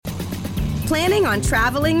Planning on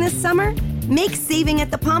traveling this summer? Make saving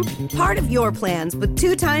at the pump part of your plans with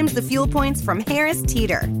 2 times the fuel points from Harris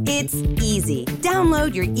Teeter. It's easy.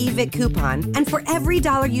 Download your eVic coupon, and for every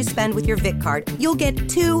 $1 you spend with your Vic card, you'll get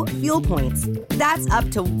 2 fuel points. That's up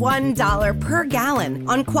to $1 per gallon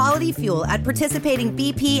on quality fuel at participating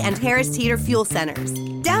BP and Harris Teeter fuel centers.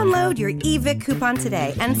 Download your eVic coupon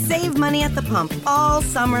today and save money at the pump all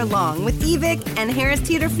summer long with eVic and Harris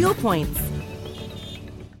Teeter fuel points.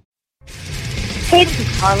 Hey, this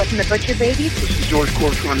is Carla from the Butcher Babies. This is George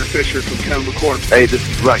Corner Fisher from Cannibal Corpse. Hey, this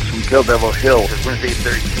is Rex from Kill Devil Hill. It's Wednesday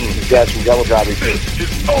 13. This is Jazz from Devil Derby. This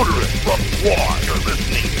is Odorous from War. You're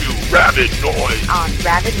listening to Rabid Noise on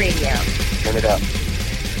Rabid Radio. Turn it up.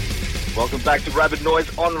 Welcome back to Rabid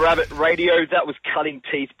Noise on Rabid Radio. That was Cutting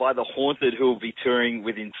Teeth by The Haunted, who will be touring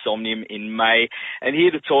with Insomnium in May. And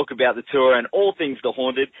here to talk about the tour and all things The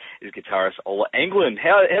Haunted is guitarist Ola Englund.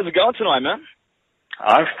 How's it going tonight, man?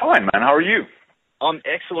 I'm fine, man. How are you? I'm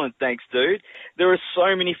excellent, thanks, dude. There are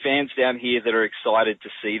so many fans down here that are excited to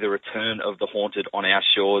see the return of The Haunted on our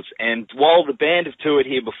shores. And while the band have toured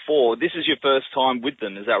here before, this is your first time with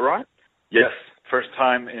them, is that right? Yes, first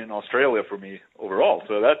time in Australia for me overall.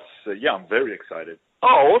 So that's, I'm very excited.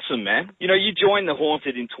 Oh, awesome, man. You know, you joined The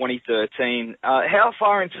Haunted in 2013. How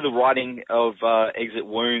far into the writing of Exit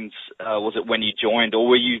Wounds was it when you joined, or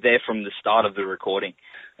were you there from the start of the recording?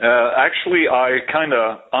 Actually, I kind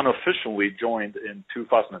of unofficially joined in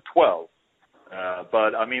 2012.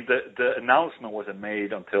 But, I mean, the announcement wasn't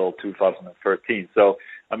made until 2013. So,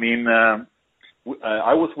 I mean,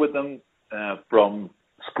 I was with them from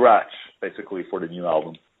scratch, basically, for the new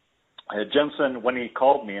album. Jensen, when he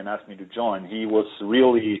called me and asked me to join, he was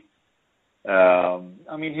really, he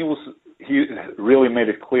really made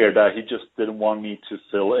it clear that he just didn't want me to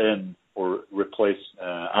fill in or replace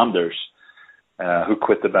Anders, who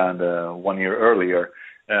quit the band 1 year earlier.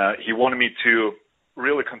 He wanted me to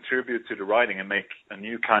really contribute to the writing and make a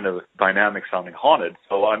new kind of dynamic sounding Haunted.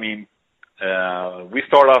 So, I mean, we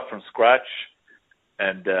start off from scratch.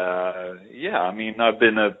 And I've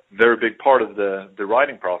been a very big part of the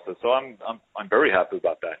writing process, so I'm very happy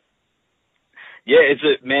about that. Yeah,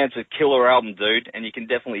 it's a killer album, dude, and you can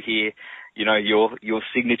definitely hear, you know, your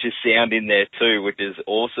signature sound in there too, which is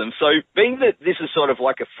awesome. So, being that this is sort of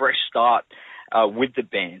like a fresh start with the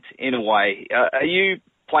band in a way, are you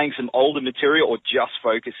playing some older material or just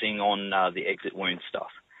focusing on the Exit Wounds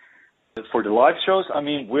stuff? For the live shows, I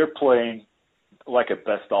mean, we're playing like a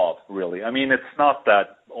best of, really. I mean, it's not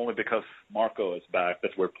that only because Marco is back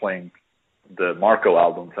that we're playing the Marco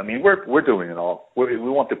albums. I mean, we're doing it all. We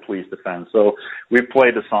want to please the fans, so we play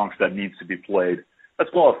the songs that needs to be played, as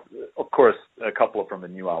well as, of course, a couple from the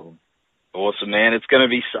new album. Awesome, man. It's going to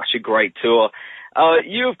be such a great tour.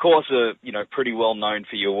 You, of course, are, you know, pretty well known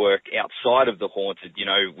for your work outside of The Haunted, you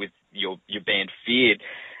know, with your band Feared.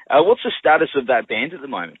 What's the status of that band at the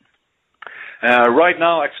moment? Right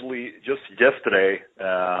now, actually, just yesterday,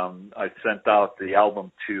 I sent out the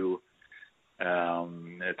album to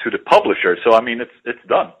the publisher. So, I mean, it's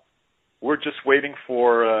done. We're just waiting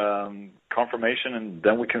for confirmation, and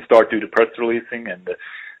then we can start do the press releasing and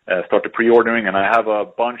start the pre-ordering. And I have a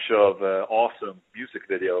bunch of awesome music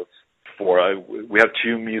videos we have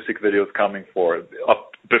 2 music videos coming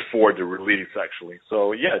up before the release, actually.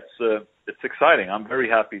 So, yeah, it's exciting. I'm very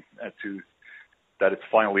happy that it's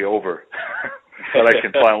finally over, that I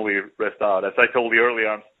can finally rest out. As I told you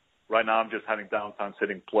earlier, right now I'm just having downtime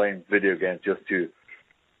sitting playing video games just to,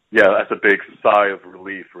 that's a big sigh of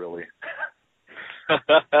relief, really.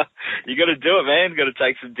 You got to do it, man. Got to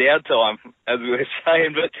take some downtime, as we were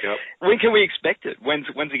saying. But yep. When can we expect it? When's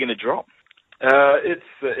it going to drop?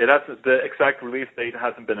 The exact release date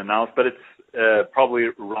hasn't been announced, but it's probably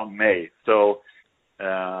around May. So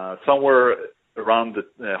somewhere around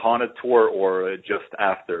the Haunted tour or just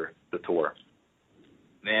after the tour.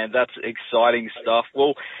 Man, that's exciting stuff.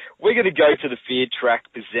 Well, we're going to go to the Feared track,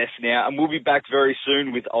 Possess, now, and we'll be back very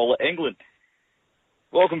soon with Ola Englund.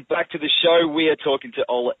 Welcome back to the show. We are talking to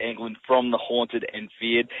Ola Englund from The Haunted and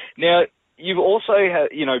Feared. Now, you've also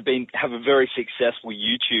have a very successful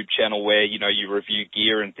YouTube channel where, you know, you review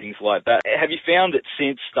gear and things like that. Have you found that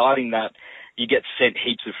since starting that, you get sent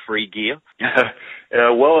heaps of free gear?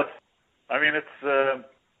 Well, I mean, it's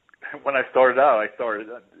when I started out. I started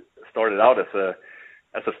out as a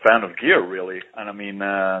fan of gear, really, and I mean,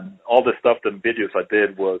 all the stuff, the videos I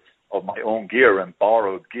did was of my own gear and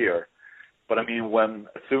borrowed gear. But I mean,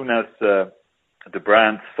 as soon as the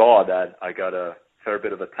brand saw that I got a fair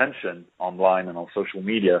bit of attention online and on social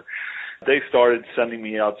media, they started sending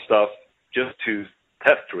me out stuff just to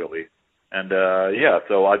test, really. And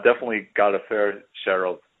so I definitely got a fair share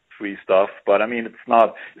of free stuff, but I mean, it's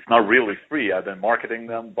not really free. I've been marketing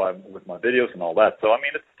them with my videos and all that. So I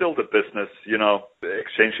mean, it's still the business, you know, the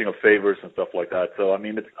exchanging of favors and stuff like that. So I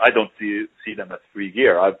mean, I don't see them as free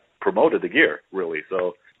gear. I've promoted the gear, really.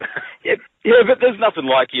 So yeah, but there's nothing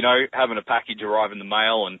like, you know, having a package arrive in the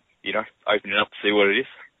mail and, you know, opening it up to see what it is.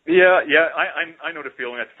 Yeah, I know the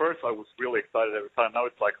feeling. At first, I was really excited every time. Now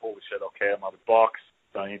it's like, holy shit, okay, I'm out of box.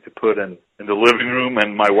 I need to put in the living room,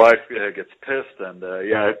 and my wife gets pissed. And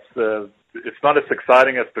it's not as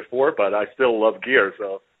exciting as before, but I still love gear.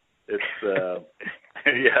 So it's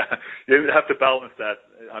yeah, you have to balance that.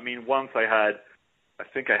 I mean, once I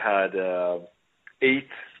think I had 8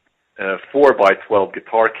 4x12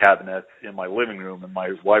 guitar cabinets in my living room, and my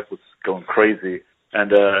wife was going crazy.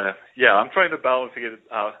 And I'm trying to balance it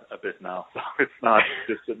out a bit now, so it's not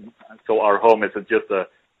just so our home isn't just a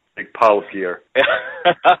big pile of gear.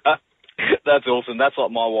 That's awesome. That's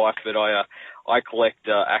like my wife, but I collect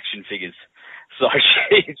action figures. So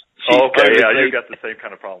she's okay. Yeah, you got the same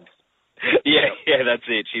kind of problems. Yeah, that's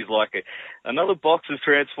it. She's like another box of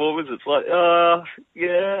Transformers. It's like,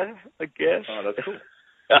 yeah, I guess. Oh, that's cool.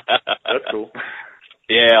 That's cool.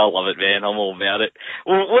 Yeah, I love it, man. I'm all about it.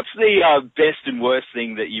 Well, what's the best and worst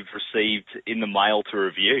thing that you've received in the mail to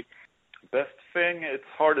review? Best thing, it's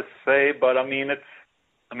hard to say, but I mean,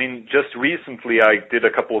 just recently I did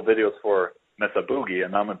a couple of videos for Mesa Boogie,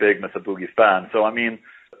 and I'm a big Mesa Boogie fan. So, I mean,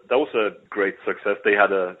 that was a great success. They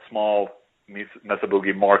had a small Mesa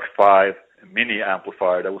Boogie Mark V mini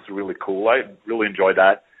amplifier. That was really cool. I really enjoyed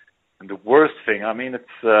that. And the worst thing, I mean,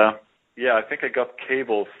 it's... I think I got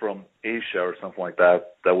cables from Asia or something like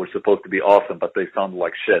that were supposed to be awesome, but they sounded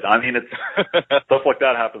like shit. I mean, it's stuff like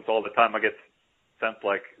that happens all the time. I get sent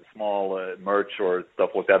like small merch or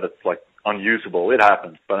stuff like that that's like unusable. It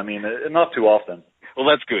happens, but I mean, not too often. Well,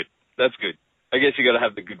 that's good. That's good. I guess you got to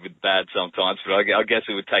have the good with the bad sometimes, but I guess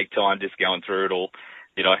it would take time just going through it all,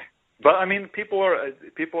 you know. But I mean, people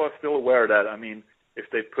are still aware that, I mean, if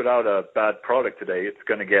they put out a bad product today, it's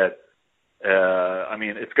going to get.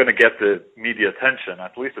 It's going to get the media attention,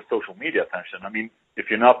 at least the social media attention. I mean, if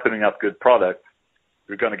you're not putting up good product,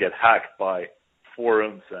 you're going to get hacked by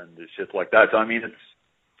forums and shit like that. So, I mean, it's.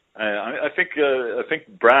 I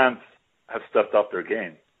think brands have stepped up their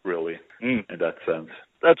game, really, in that sense.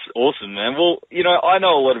 That's awesome, man. Well, you know, I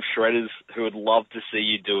know a lot of shredders who would love to see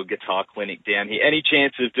you do a guitar clinic down here. Any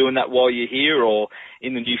chance of doing that while you're here or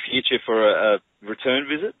in the near future for a return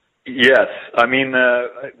visit? Yes, I mean,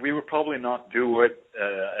 we would probably not do it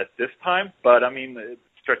at this time, but I mean,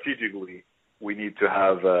 strategically, we need to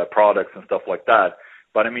have products and stuff like that.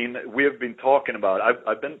 But I mean, we have been talking about.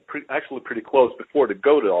 I've been actually pretty close before to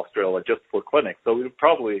go to Australia just for clinics, so we would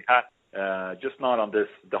probably have just not on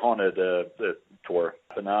the Haunted tour.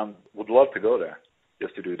 And I would love to go there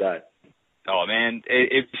just to do that. Oh man,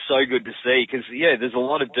 it's so good to see because there's a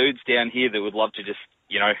lot of dudes down here that would love to just,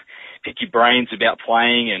 you know, pick your brains about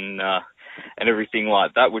playing and everything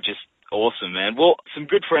like that, which is awesome, man. Well, some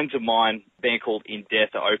good friends of mine, a band called In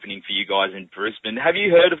Death, are opening for you guys in Brisbane. Have you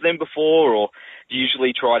heard of them before, or do you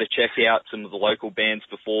usually try to check out some of the local bands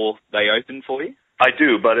before they open for you? I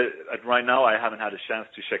do, but right now I haven't had a chance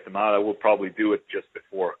to check them out. I will probably do it just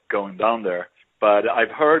before going down there. But I've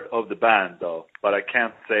heard of the band, though, but I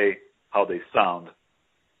can't say how they sound.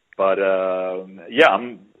 But,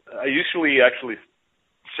 I usually actually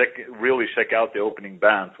really check out the opening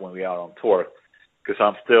bands when we are on tour, because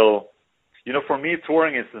I'm still, you know, for me,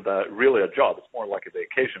 touring isn't really a job. It's more like a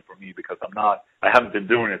vacation for me because I haven't been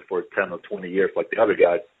doing it for 10 or 20 years like the other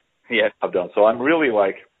guys have done. So I'm really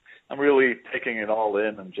taking it all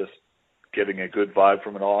in and just getting a good vibe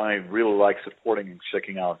from it all. I really like supporting and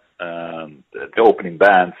checking out the opening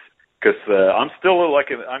bands because I'm still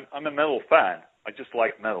I'm a metal fan. I just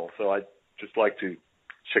like metal, so I just like to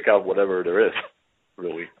check out whatever there is.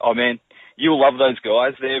 Really. Oh man, you'll love those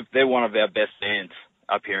guys. They're one of our best bands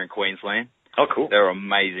up here in Queensland. Oh, cool. They're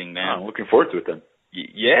amazing, man. I'm looking forward to it then.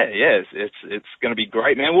 Yeah, it's going to be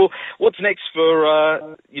great, man. Well, what's next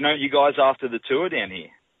for you guys after the tour down here?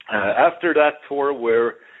 After that tour,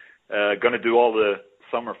 we're going to do all the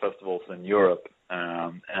summer festivals in Europe,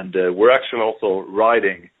 and we're actually also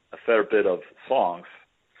writing a fair bit of songs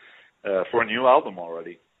for a new album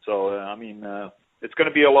already. So it's going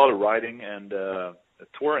to be a lot of writing and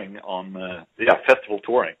touring on, festival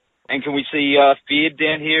touring. And can we see Feared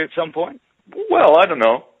down here at some point? Well, I don't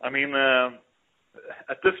know. I mean,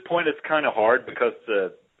 at this point it's kind of hard because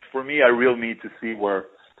for me, I really need to see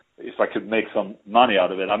if I could make some money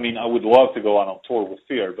out of it. I mean, I would love to go on tour with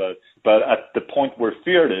Fear, but at the point where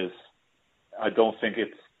Feared is, I don't think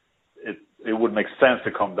it would make sense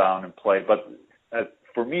to come down and play. But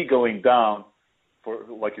for me going down, for,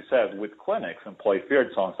 like you said, with clinics and play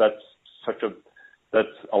Feared songs. That's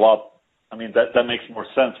a lot. I mean, that makes more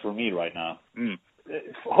sense for me right now.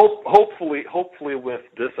 Hopefully with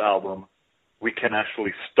this album, we can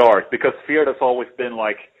actually start, because Feared has always been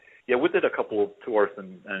like, yeah, we did a couple of tours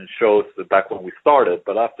and shows back when we started,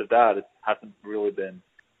 but after that, it hasn't really been.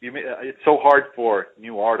 It's so hard for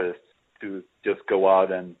new artists to just go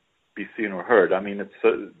out and be seen or heard. I mean, it's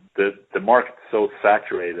the market's so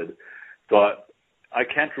saturated, so I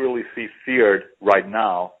can't really see Feared right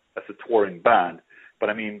now as a touring band. But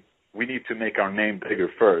I mean, we need to make our name bigger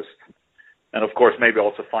first, and of course, maybe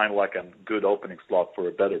also find like a good opening slot for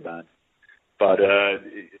a better band. But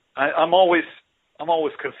I'm always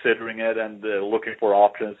considering it and looking for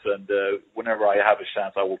options, and whenever I have a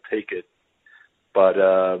chance, I will take it. But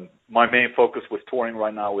my main focus with touring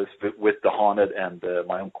right now is with The Haunted and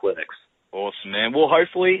my own clinics. Awesome, man. Well,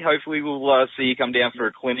 hopefully we'll see you come down for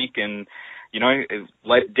a clinic and, you know,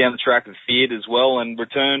 down the track with Feared as well, and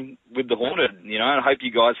return with The Haunted. You know, and I hope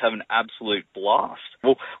you guys have an absolute blast.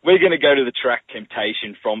 Well, we're going to go to the track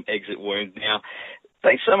Temptation from Exit Wounds now.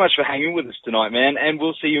 Thanks so much for hanging with us tonight, man, and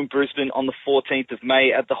we'll see you in Brisbane on the 14th of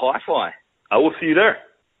May at the Hi-Fi. I will see you there.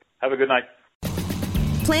 Have a good night.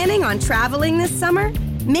 Planning on traveling this summer?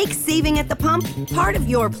 Make saving at the pump part of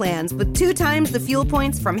your plans with 2 times the fuel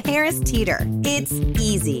points from Harris Teeter. It's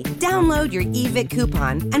easy. Download your eVic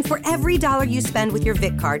coupon, and for every $1 you spend with your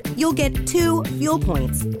Vic card, you'll get 2 fuel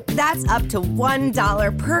points. That's up to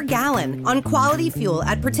 $1 per gallon on quality fuel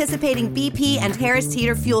at participating BP and Harris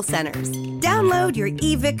Teeter fuel centers. Download your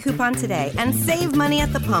eVic coupon today and save money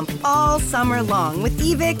at the pump all summer long with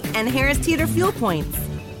eVic and Harris Teeter fuel points.